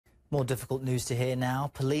More difficult news to hear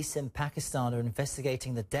now. Police in Pakistan are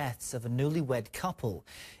investigating the deaths of a newlywed couple.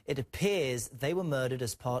 It appears they were murdered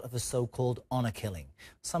as part of a so-called honour killing.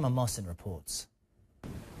 Summer Mohsin reports.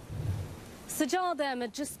 Sajjad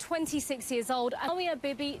Ahmed, just 26 years old, and Muawia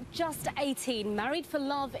Bibi, just 18, married for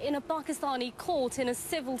love in a Pakistani court in a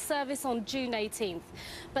civil service on June 18th.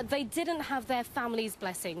 But they didn't have their family's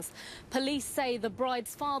blessings. Police say the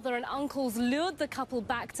bride's father and uncles lured the couple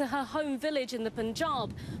back to her home village in the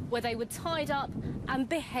Punjab, where they were tied up and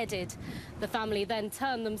beheaded. The family then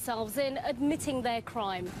turned themselves in, admitting their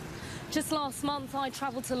crime. Just last month, I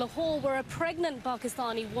travelled to Lahore, where a pregnant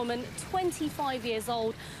Pakistani woman, 25 years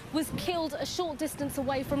old, was killed a short distance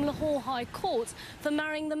away from Lahore High Court for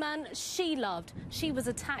marrying the man she loved. She was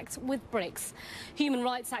attacked with bricks. Human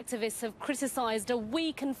rights activists have criticised a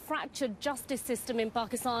weak and fractured justice system in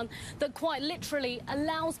Pakistan that quite literally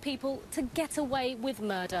allows people to get away with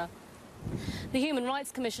murder. The Human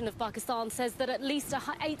Rights Commission of Pakistan says that at least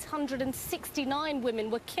 869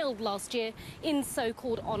 women were killed last year in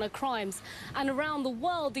so-called honour crimes. And around the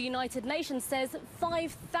world, the United Nations says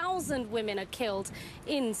 5,000 women are killed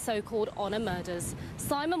in so-called honour murders.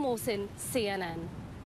 Summer Mohsin, CNN.